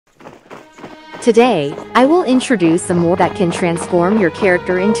Today, I will introduce a mod that can transform your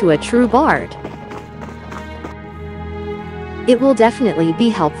character into a true bard. It will definitely be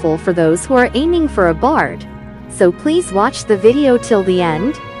helpful for those who are aiming for a bard. So please watch the video till the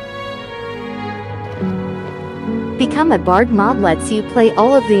end. Become a Bard mod lets you play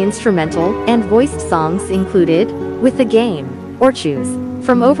all of the instrumental and voiced songs included with the game, or choose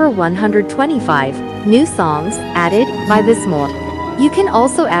from over 125 new songs added by this mod. You can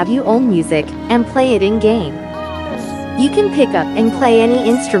also add your own music and play it in-game. You can pick up and play any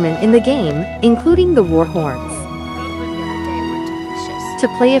instrument in the game, including the war horns. To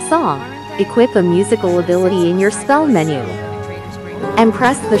play a song, equip a musical ability in your spell menu, and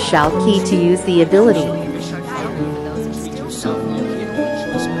press the shout key to use the ability.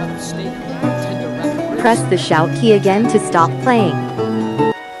 Press the shout key again to stop playing.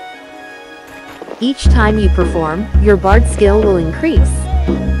 Each time you perform, your bard skill will increase.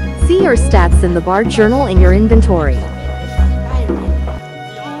 See your stats in the bard journal in your inventory.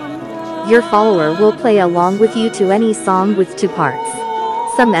 Your follower will play along with you to any song with two parts.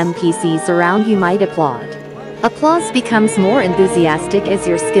 Some NPCs around you might applaud. Applause becomes more enthusiastic as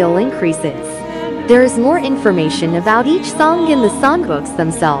your skill increases. There is more information about each song in the songbooks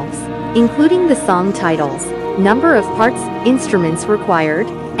themselves, including the song titles, number of parts, instruments required,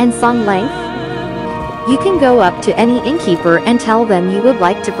 and song length. You can go up to any innkeeper and tell them you would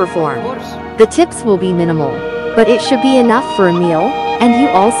like to perform. The tips will be minimal, but it should be enough for a meal, and you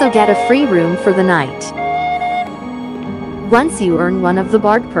also get a free room for the night. Once you earn one of the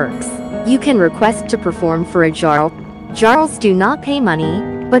bard perks, you can request to perform for a jarl. Jarls do not pay money,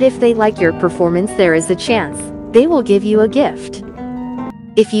 but if they like your performance there is a chance they will give you a gift.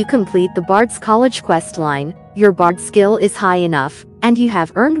 If you complete the Bard's College quest line, your bard skill is high enough, and you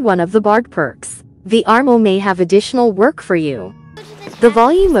have earned one of the bard perks. The Armo may have additional work for you. The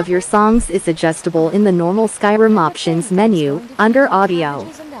volume of your songs is adjustable in the normal Skyrim options menu, under audio.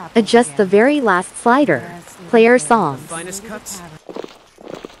 Adjust the very last slider, player songs.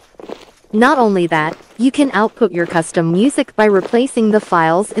 Not only that, you can output your custom music by replacing the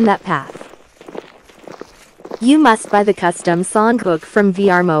files in that path. You must buy the custom songbook from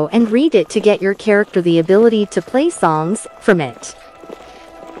VRMO and read it to get your character the ability to play songs from it.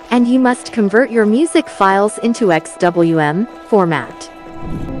 And you must convert your music files into XWM format.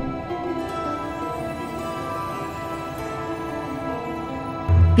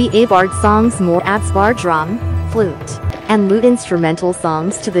 The Bard songs more adds bar drum, flute, and lute instrumental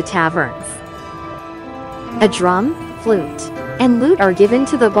songs to the taverns. A drum, flute, and lute are given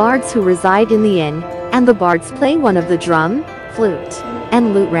to the bards who reside in the inn, and the bards play one of the drum, flute,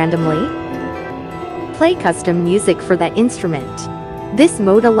 and lute randomly. Play custom music for that instrument. This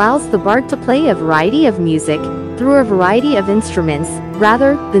mode allows the bard to play a variety of music through a variety of instruments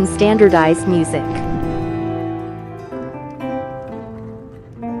rather than standardized music.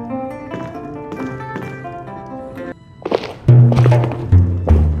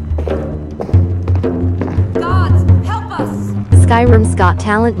 Skyrim's Got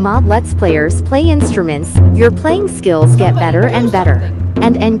Talent mod lets players play instruments. Your playing skills get better and better,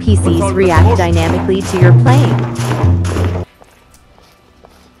 and NPCs react dynamically to your playing.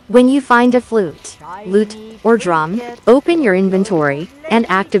 When you find a flute, lute, or drum, open your inventory and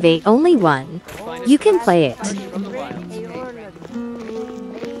activate only one. You can play it.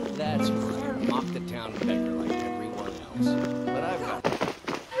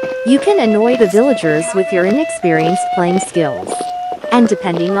 You can annoy the villagers with your inexperienced playing skills. And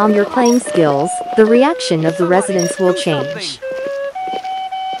depending on your playing skills, the reaction of the residents will change.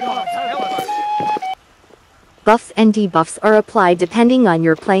 Buffs and debuffs are applied depending on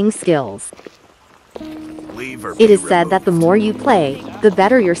your playing skills. It is said that the more you play, the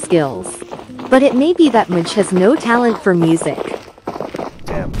better your skills. But it may be that Mage has no talent for music.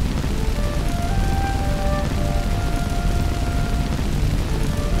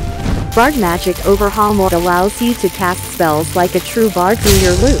 Bard Magic Overhaul mode allows you to cast spells like a true bard through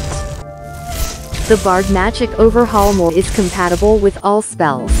your lute. The Bard Magic Overhaul mode is compatible with all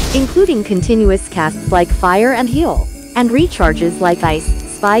spells, including continuous casts like Fire and Heal, and recharges like Ice,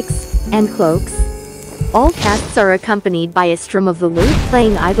 Spikes, and Cloaks. All casts are accompanied by a strum of the lute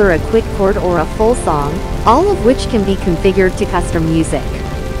playing either a quick chord or a full song, all of which can be configured to custom music.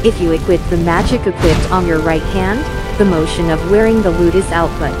 If you equip the magic equipped on your right hand, the motion of wearing the lute is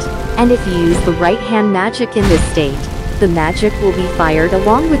output, and if you use the right hand magic in this state, the magic will be fired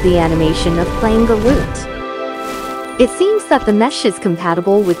along with the animation of playing the lute. It seems that the mesh is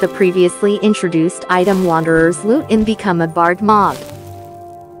compatible with the previously introduced item Wanderer's Lute in Become a Bard mod.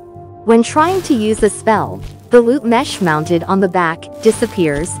 When trying to use a spell, the lute mesh mounted on the back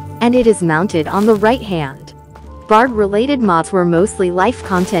disappears, and it is mounted on the right hand. Bard-related mods were mostly life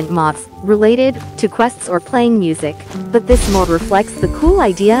content mods, related to quests or playing music, but this mod reflects the cool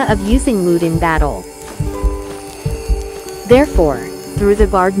idea of using lute in battle. Therefore, through the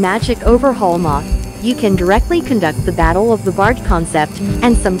Bard Magic Overhaul mod, you can directly conduct the Battle of the Bard concept,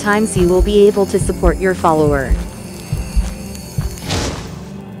 and sometimes you will be able to support your follower.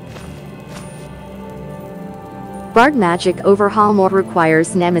 Bard Magic Overhaul mod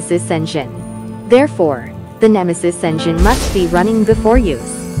requires Nemesis engine. Therefore, the Nemesis engine must be running before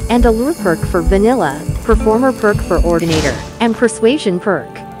use, and a lure perk for vanilla, performer perk for ordinator, and persuasion perk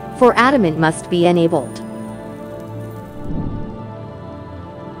for adamant must be enabled.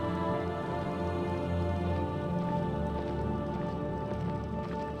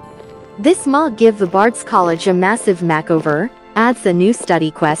 This mod gives the Bards College a massive makeover, adds a new study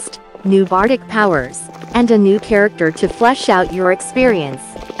quest, new bardic powers, and a new character to flesh out your experience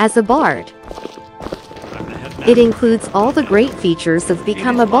as a bard. It includes all the great features of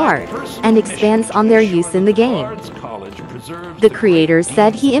Become a Bard, and expands on their use in the game. The creator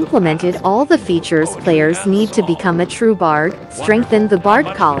said he implemented all the features players need to become a true bard, strengthened the Bard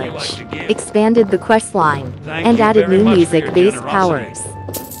College, expanded the questline, and added new music-based powers.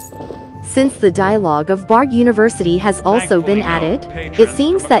 Since the dialogue of Bard University has also been added, it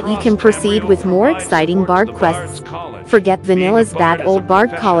seems that you can proceed with more exciting Bard quests. Forget Vanilla's bad old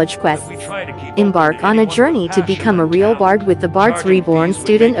Bard College quests. Embark on a journey to become a real Bard with the Bards Reborn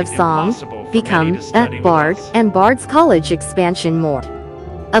Student of Song, Become a Bard, and Bards College expansion more.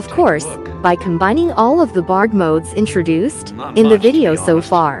 Of course, by combining all of the Bard modes introduced in the video so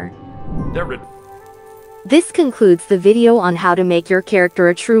far. This concludes the video on how to make your character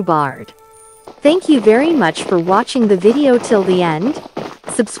a true Bard. Thank you very much for watching the video till the end.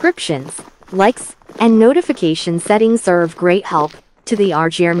 Subscriptions, likes, and notification settings are of great help to the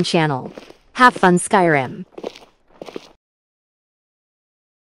ARJA channel. Have fun Skyrim.